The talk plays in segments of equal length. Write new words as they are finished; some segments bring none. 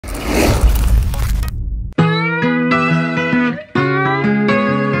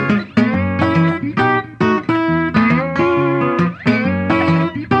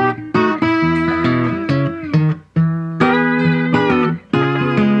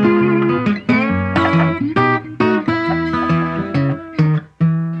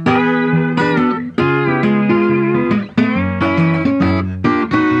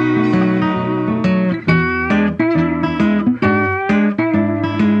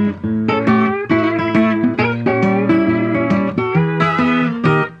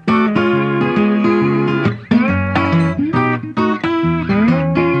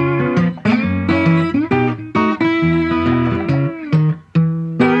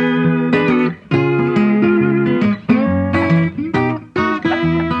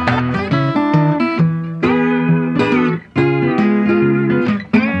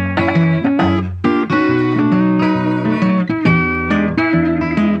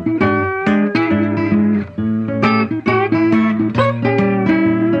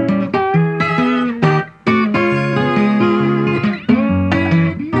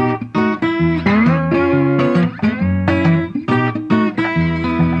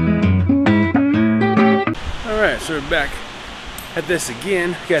Alright, so we're back at this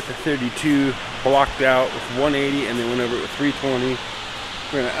again. Got the 32 blocked out with 180 and then went over it with 320.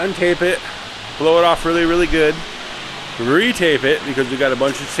 We're gonna untape it, blow it off really good, retape it because we got a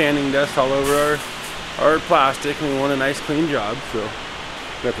bunch of sanding dust all over our plastic and we want a nice clean job. So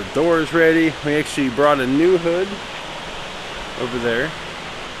got the doors ready. We actually brought a new hood over there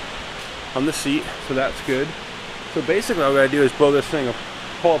on the seat, so that's good. So basically all we gotta do is blow this thing,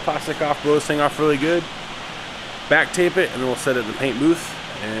 pull the plastic off, blow this thing off really good, back tape it, and then we'll set it in the paint booth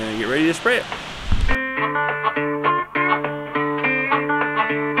and get ready to spray it.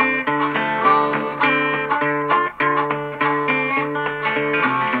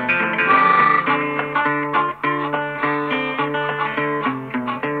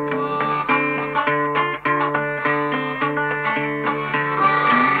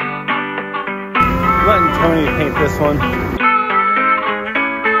 I'm letting Tony paint this one.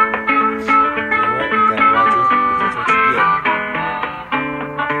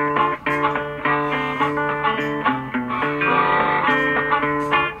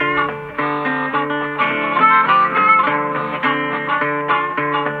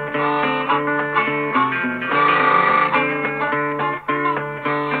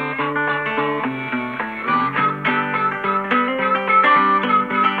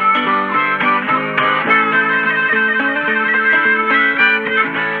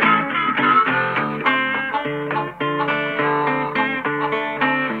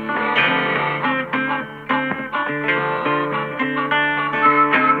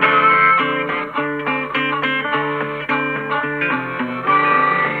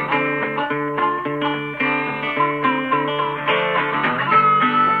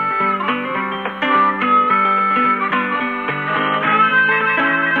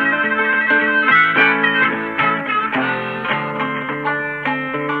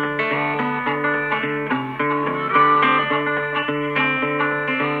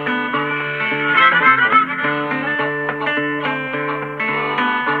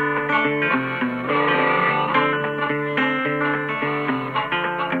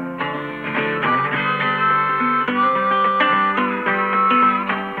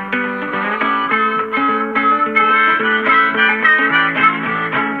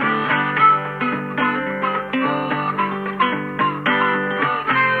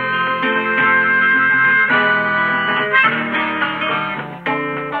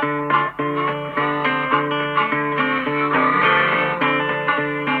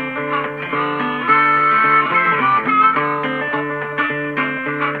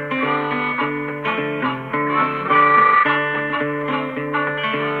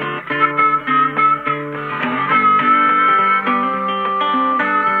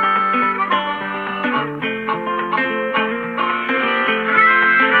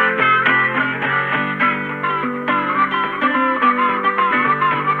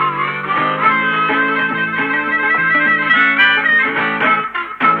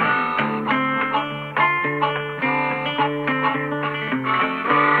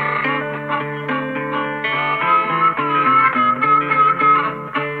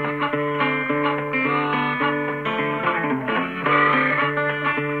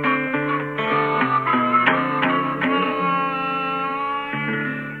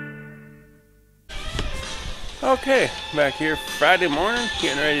 Okay, back here Friday morning,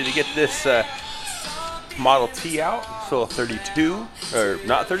 getting ready to get this Model T out. It's a little 32, or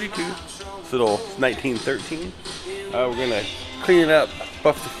not 32, it's a little 1913. We're gonna clean it up,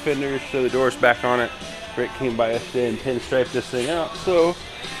 buff the fenders so the door's back on it. Rick came by us today and pinstripe this thing out so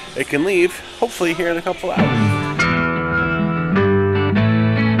it can leave, hopefully here in a couple hours.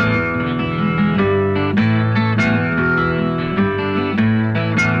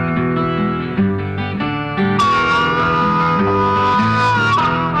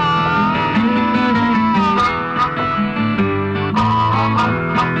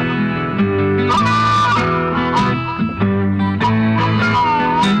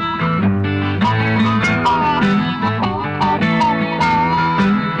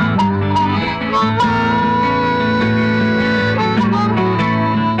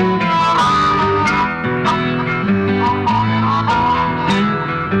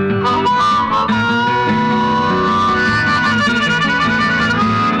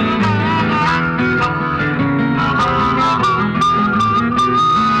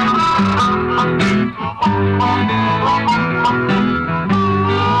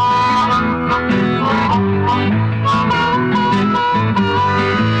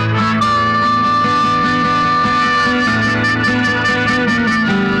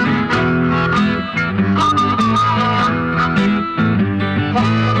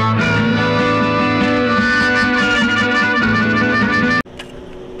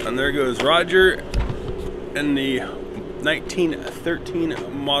 there goes Roger in the 1913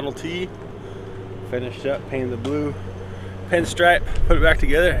 Model T. Finished up, painted the blue pinstripe, put it back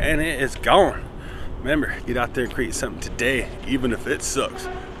together, and it is gone. Remember, get out there and create something today, even if it sucks.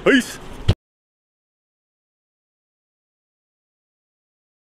 Peace.